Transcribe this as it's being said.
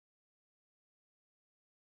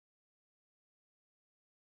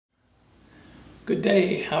Good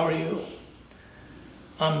day, how are you?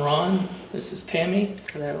 I'm Ron, this is Tammy.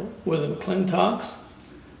 Hello. We're the McClintocks.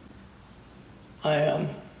 I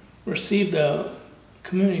received a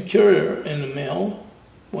community courier in the mail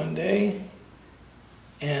one day,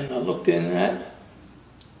 and I looked in that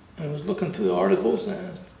and was looking through the articles,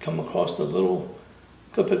 and I come across a little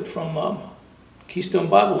clippet from Keystone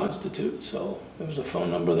Bible Institute. So there was a phone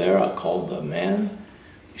number there. I called the man.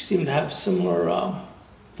 We seemed to have similar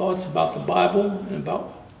thoughts about the Bible and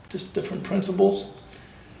about just different principles.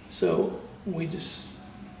 So we just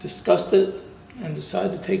discussed it and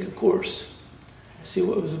decided to take a course, see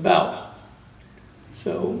what it was about.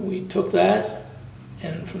 So we took that,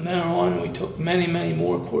 and from then on we took many, many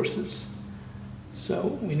more courses.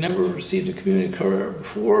 So we never received a community courier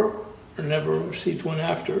before, or never received one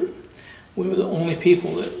after. We were the only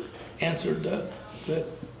people that answered the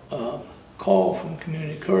call from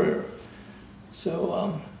community courier.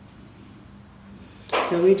 So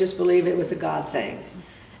we just believe it was a God thing.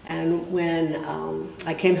 And when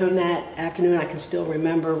I came home that afternoon, I can still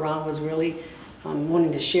remember Ron was really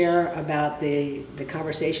wanting to share about the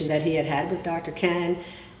conversation that he had had with Dr. Ken.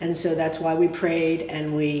 And so that's why we prayed,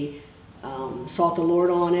 and we sought the Lord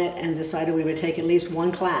on it and decided we would take at least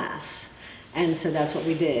one class. And so that's what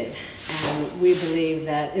we did. And we believe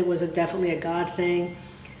that it was definitely a God thing.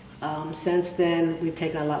 Since then, we've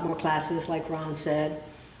taken a lot more classes, like Ron said.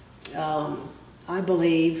 I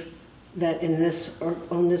believe that in this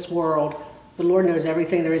world, the Lord knows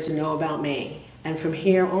everything there is to know about me. And from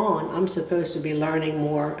here on, I'm supposed to be learning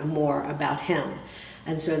more and more about Him.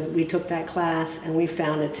 And so we took that class, and we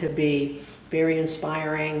found it to be very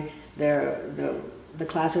inspiring. The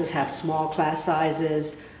classes have small class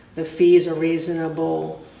sizes. The fees are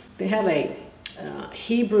reasonable. They have a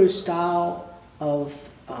Hebrew style of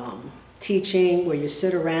teaching where you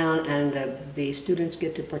sit around and the students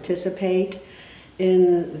get to participate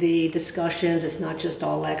in the discussions. It's not just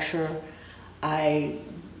all lecture.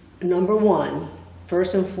 Number one,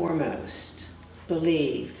 first and foremost,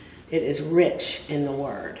 believe it is rich in the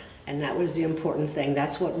Word. And that was the important thing.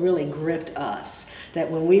 That's what really gripped us. That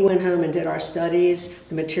when we went home and did our studies,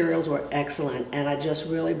 the materials were excellent. And I just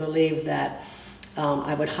really believe that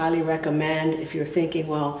I would highly recommend, if you're thinking,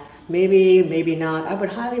 well, maybe not, I would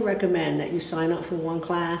highly recommend that you sign up for one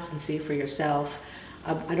class and see for yourself.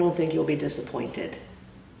 I don't think you'll be disappointed.